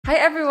Hi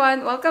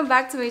everyone! Welcome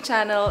back to my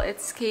channel.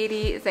 It's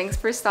Katie. Thanks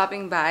for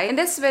stopping by. In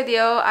this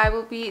video, I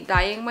will be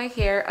dyeing my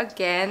hair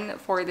again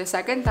for the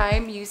second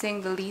time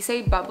using the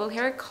Liese Bubble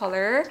Hair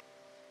Color.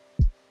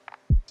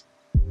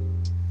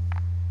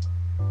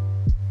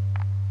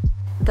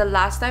 The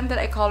last time that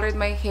I colored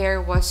my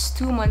hair was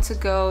 2 months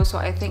ago, so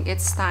I think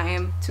it's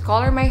time to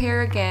color my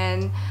hair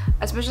again.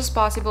 As much as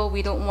possible,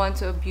 we don't want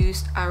to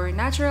abuse our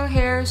natural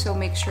hair, so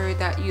make sure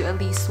that you at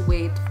least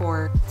wait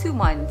for 2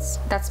 months.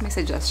 That's my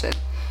suggestion.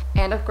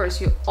 And of course,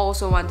 you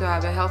also want to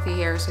have a healthy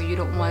hair, so you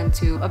don't want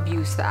to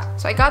abuse that.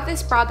 So I got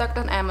this product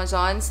on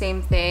Amazon,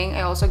 same thing.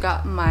 I also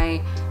got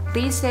my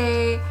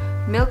Liese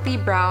Milk Tea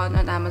Brown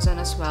on Amazon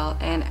as well,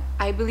 and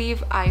I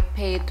believe I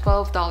paid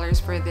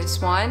 $12 for this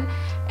one.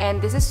 And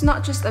this is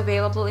not just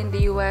available in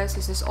the US,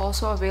 this is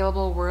also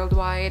available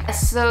worldwide.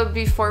 So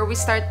before we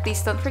start,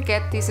 please don't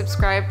forget to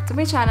subscribe to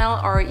my channel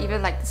or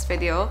even like this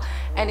video.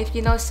 And if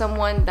you know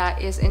someone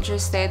that is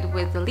interested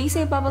with the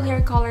Liese Bubble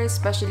Hair Color,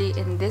 especially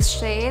in this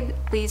shade,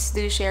 please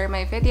do share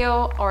my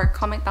video or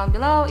comment down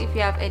below if you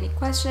have any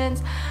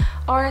questions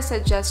or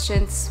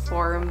suggestions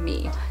for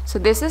me. So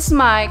this is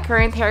my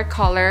current hair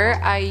color.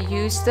 I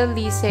use the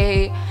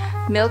Liese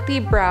Milk Tea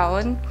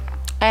Brown.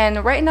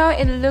 And right now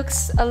it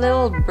looks a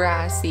little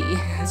brassy.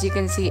 As you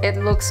can see, it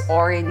looks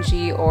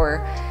orangey, or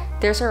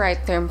there's a right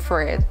term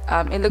for it.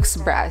 It looks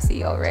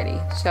brassy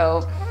already.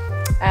 So,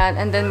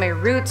 and then my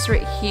roots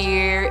right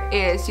here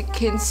is, you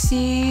can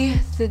see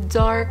the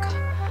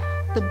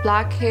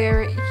black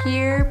hair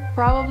here,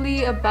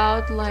 probably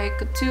about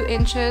like 2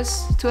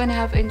 inches,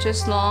 2.5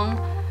 inches long.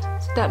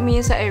 So that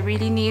means that I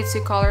really need to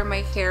color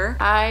my hair.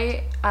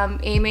 I am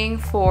aiming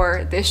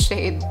for this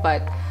shade,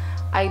 but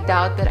I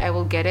doubt that I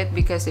will get it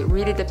because it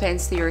really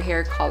depends to your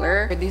hair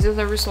color. These are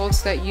the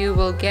results that you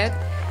will get.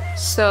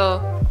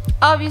 So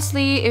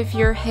obviously, if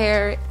your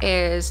hair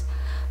is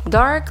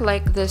dark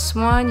like this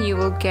one, you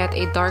will get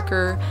a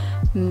darker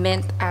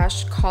mint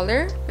ash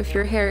color. If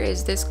your hair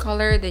is this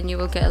color, then you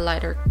will get a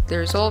lighter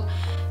result.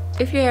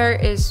 If your hair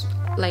is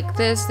like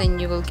this, then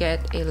you will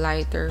get a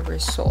lighter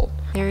result.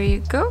 There you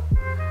go.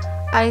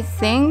 I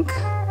think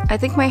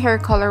my hair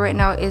color right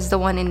now is the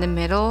one in the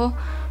middle.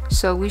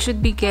 So we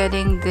should be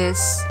getting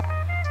this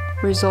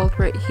result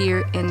right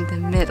here in the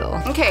middle.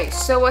 Okay,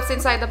 so what's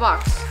inside the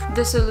box?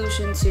 The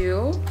solution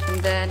too, and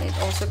then it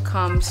also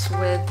comes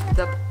with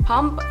the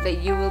pump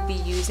that you will be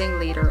using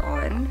later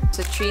on. It's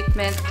a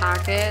treatment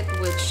packet,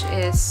 which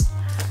is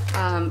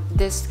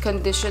this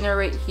conditioner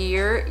right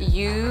here.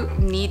 You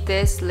need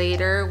this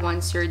later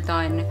once you're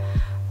done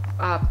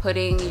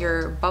putting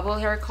your bubble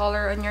hair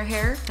color on your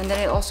hair. And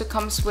then it also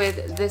comes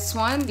with this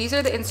one. These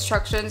are the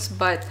instructions,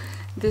 but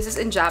this is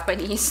in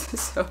Japanese,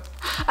 so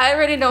I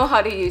already know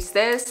how to use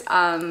this,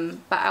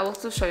 but I will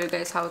also show you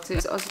guys how to.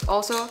 It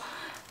also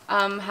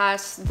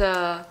has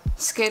the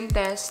skin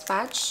test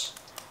patch,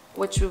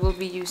 which we will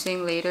be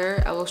using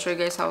later. I will show you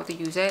guys how to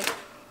use it.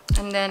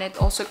 And then it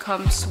also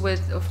comes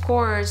with, of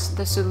course,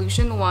 the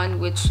solution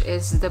one, which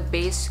is the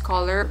base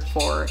color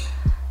for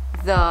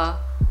the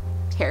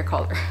hair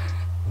color.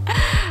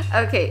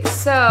 Okay,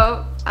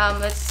 so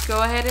let's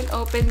go ahead and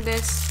open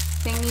this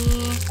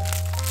thingy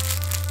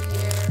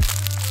here.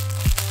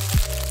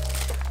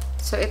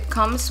 So it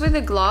comes with the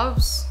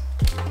gloves,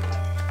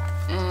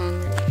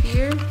 and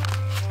here,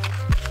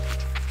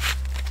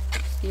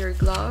 your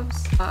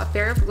gloves, a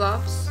pair of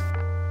gloves.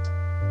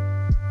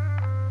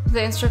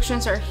 The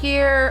instructions are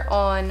here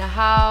on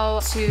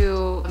how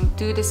to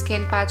do the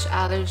skin patch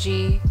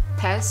allergy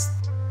test.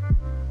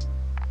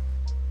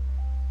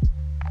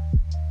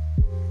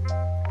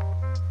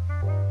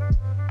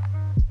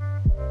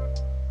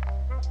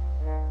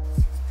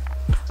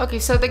 Okay,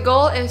 so the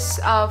goal is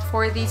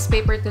for this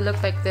paper to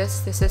look like this.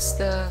 This is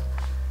the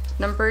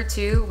number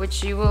 2,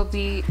 which you will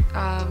be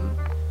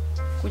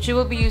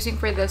using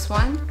for this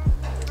one,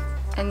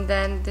 and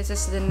then this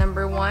is the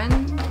number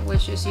 1,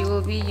 which is you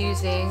will be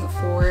using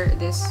for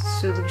this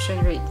solution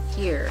right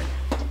here.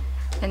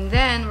 And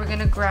then we're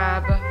gonna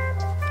grab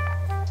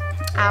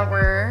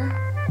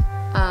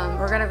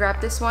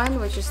this one,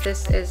 which is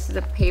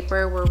the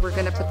paper where we're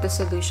gonna put the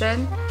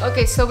solution.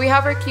 Okay, so we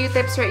have our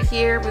Q-tips right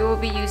here. We will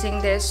be using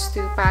this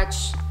to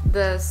patch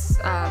the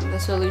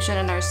solution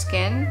on our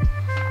skin.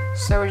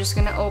 So we're just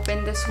gonna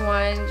open this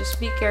one. Just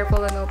be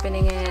careful in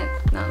opening it,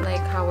 not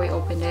like how I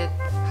opened it.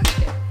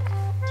 Okay.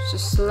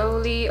 Just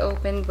slowly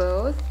open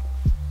both,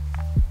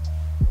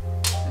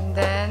 and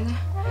then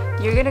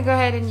you're gonna go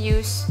ahead and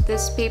use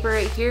this paper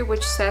right here,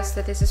 which says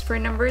that this is for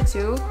number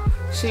 2.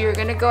 So you're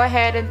gonna go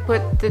ahead and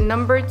put the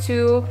number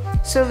 2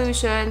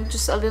 solution,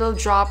 just a little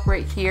drop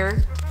right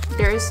here.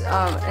 There's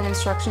an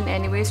instruction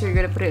anyway, so you're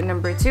gonna put it in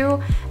number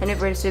 2, and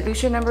if it's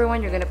solution number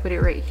 1, you're gonna put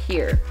it right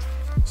here.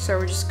 So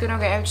I'm just gonna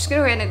go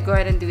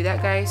ahead and do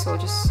that, guys. So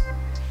just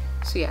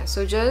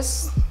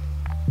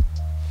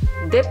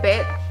dip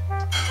it,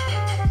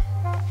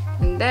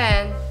 and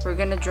then we're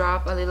gonna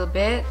drop a little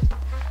bit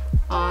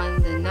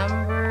on the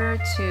number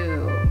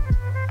 2,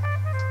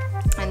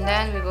 and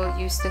then we will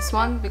use this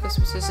one because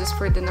this is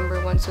for the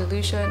number 1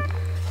 solution.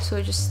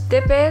 So just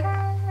dip it,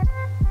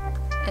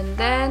 And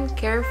then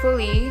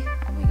carefully,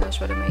 oh my gosh,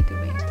 what am I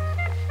doing?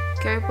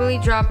 Carefully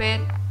drop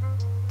it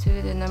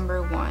to the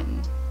number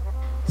 1.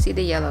 See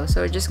the yellow?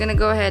 So we're just gonna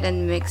go ahead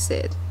and mix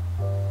it.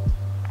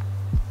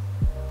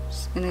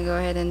 Just gonna go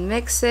ahead and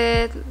mix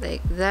it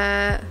like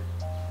that.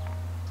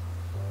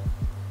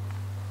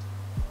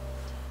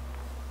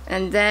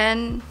 And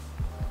then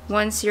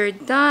once you're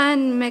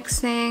done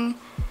mixing,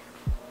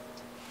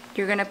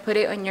 you're gonna put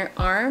it on your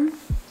arm,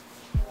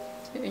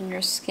 in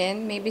your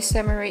skin, maybe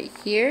somewhere right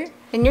here.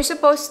 And you're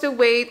supposed to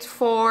wait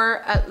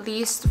for at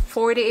least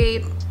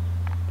 48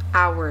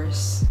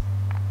 hours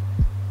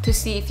to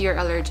see if you're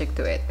allergic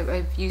to it.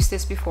 I've used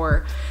this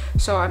before,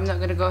 so I'm not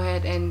gonna go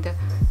ahead and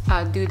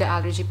do the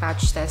allergy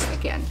patch test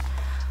again.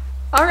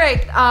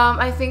 Alright,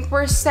 I think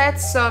we're set,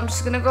 so I'm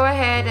just gonna go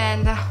ahead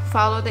and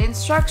follow the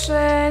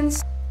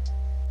instructions.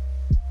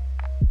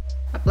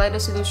 Apply the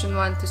solution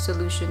 1 to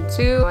solution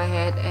 2. Go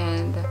ahead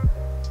and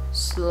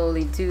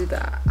slowly do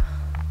that.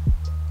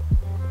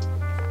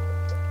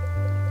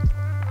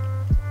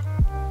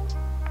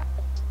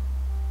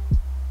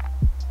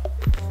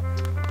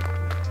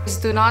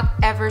 Do not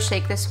ever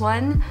shake this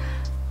one,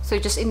 so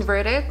just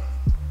invert it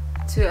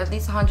to at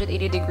least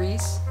 180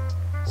 degrees.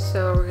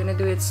 So we're gonna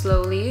do it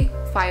slowly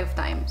 5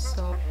 times.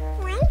 So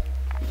 1,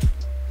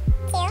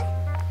 2,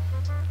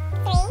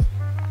 3,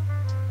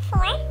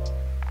 4,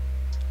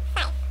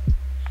 5.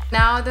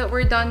 Now that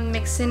we're done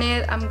mixing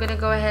it, I'm gonna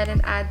go ahead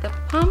and add the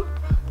pump.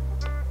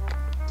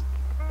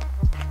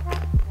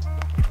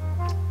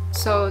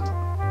 So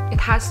it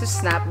has to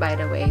snap, by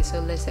the way, so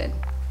listen.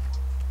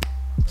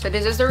 So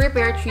this is the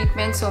repair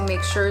treatment, so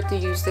make sure to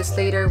use this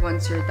later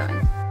once you're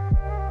done.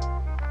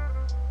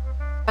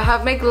 I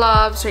have my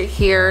gloves right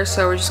here,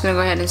 so we're just gonna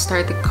go ahead and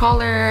start the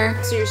color.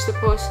 So you're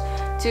supposed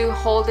to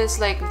hold this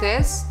like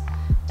this,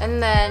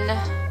 and then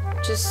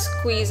just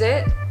squeeze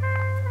it.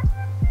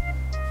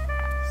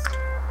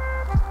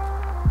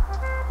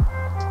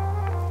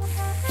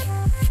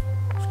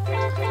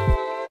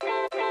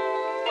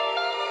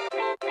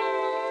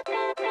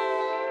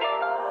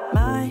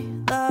 My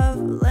love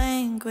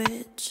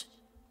language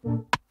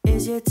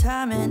is your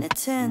time and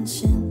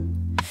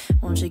attention.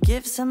 Won't you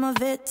give some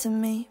of it to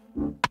me?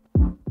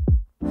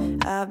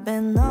 I've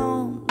been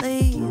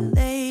lonely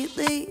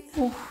lately.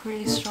 Oh,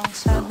 really strong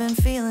smell. I've been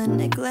feeling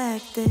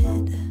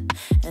neglected,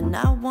 and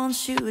I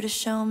want you to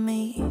show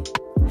me.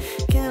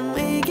 Can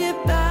we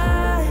get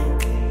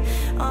back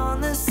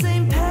on the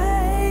same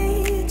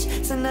page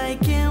tonight?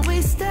 Can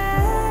we stay?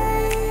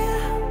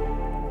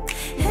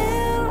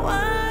 And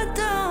why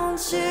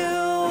don't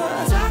you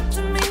talk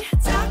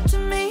to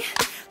me?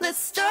 Let's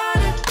start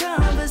a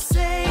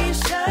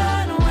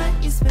conversation.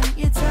 When you spend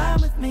your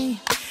time with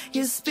me,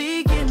 you're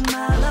speaking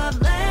my love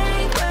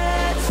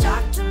language.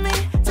 Talk to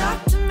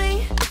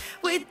me.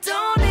 We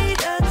don't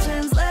need a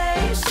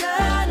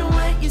translation.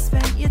 When you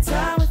spend your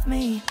time with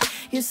me,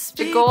 you're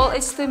speaking. The goal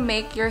is to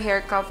make your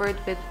hair covered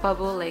with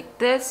bubble like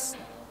this.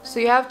 So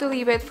you have to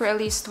leave it for at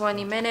least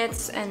 20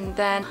 minutes and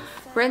then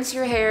rinse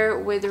your hair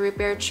with the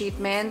repair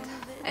treatment.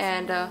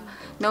 And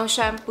no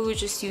shampoo,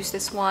 just use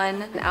this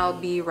one. I'll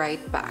be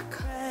right back.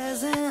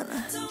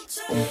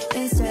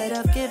 Instead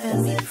of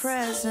giving me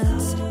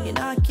presents, you're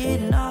not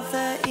getting off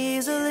that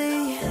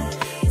easily.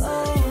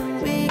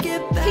 Oh, we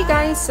get back. Hey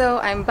guys, so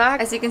I'm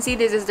back. As you can see,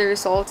 this is the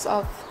results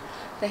of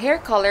the hair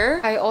color.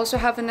 I also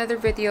have another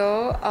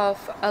video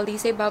of a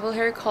Liese Bubble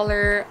Hair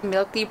Color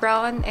milky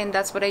brown, and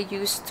that's what I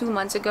used 2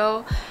 months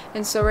ago.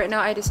 And so right now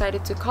I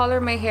decided to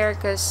color my hair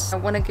because I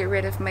want to get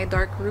rid of my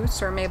dark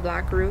roots or my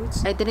black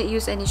roots. I didn't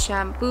use any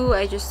shampoo.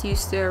 I just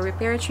used the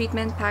repair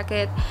treatment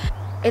packet.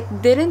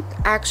 It didn't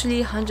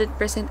actually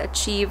 100%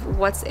 achieve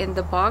what's in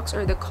the box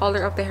or the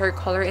color of the hair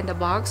color in the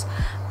box,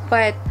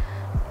 but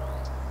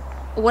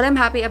what I'm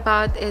happy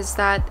about is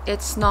that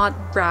it's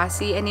not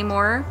brassy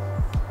anymore.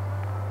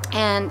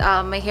 And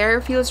my hair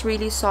feels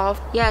really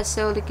soft. Yeah,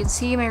 so you can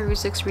see my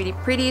roots looks really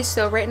pretty.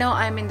 So right now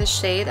I'm in the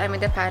shade, I'm in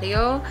the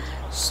patio,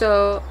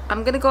 so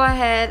I'm gonna go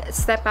ahead,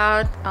 step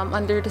out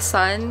under the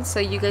sun so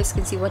you guys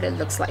can see what it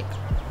looks like.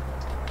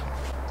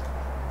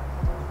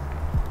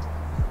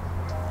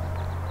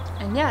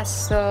 And yes,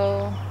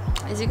 so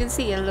as you can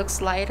see, it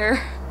looks lighter.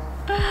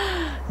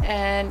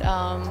 And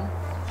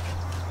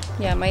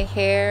yeah, my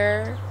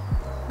hair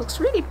looks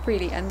really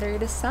pretty under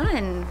the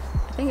sun.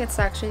 I think it's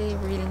actually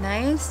really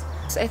nice.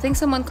 I think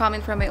someone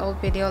commented from my old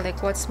video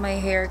like what's my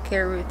hair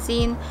care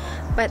routine,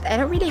 but I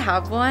don't really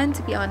have one,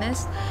 to be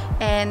honest.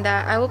 And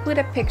I will put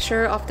a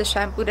picture of the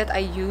shampoo that I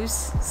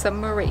use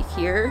somewhere right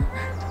here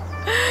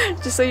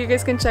just so you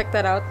guys can check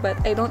that out.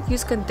 But I don't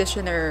use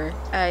conditioner,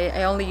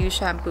 I only use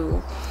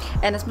shampoo,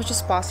 and as much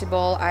as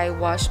possible I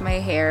wash my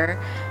hair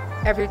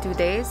every 2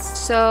 days.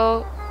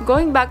 So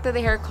going back to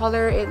the hair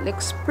color, it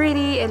looks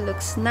pretty, it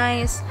looks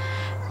nice,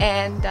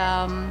 and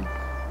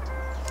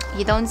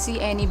you don't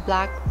see any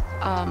black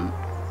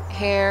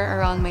hair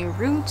around my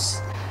roots,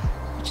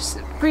 which is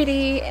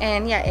pretty.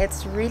 And yeah,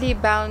 it's really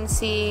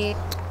bouncy.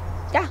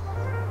 Yeah,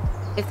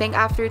 I think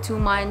after 2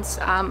 months,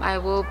 I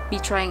will be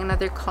trying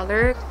another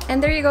color.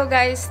 And there you go,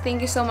 guys.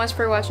 Thank you so much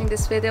for watching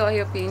this video. I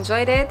hope you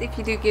enjoyed it. If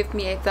you do, give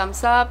me a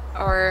thumbs up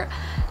or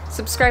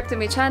subscribe to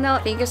my channel.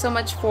 Thank you so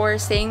much for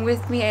staying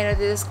with me. I know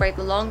this is quite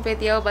a long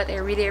video, but I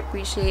really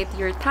appreciate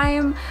your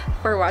time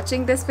for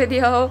watching this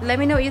video. Let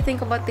me know what you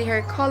think about the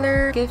hair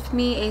color. Give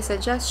me a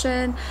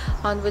suggestion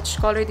on which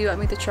color do you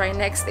want me to try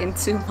next in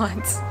 2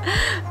 months.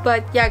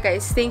 But yeah,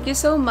 guys, thank you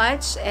so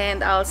much,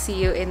 and I'll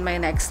see you in my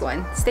next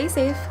one. Stay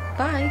safe.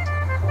 Bye!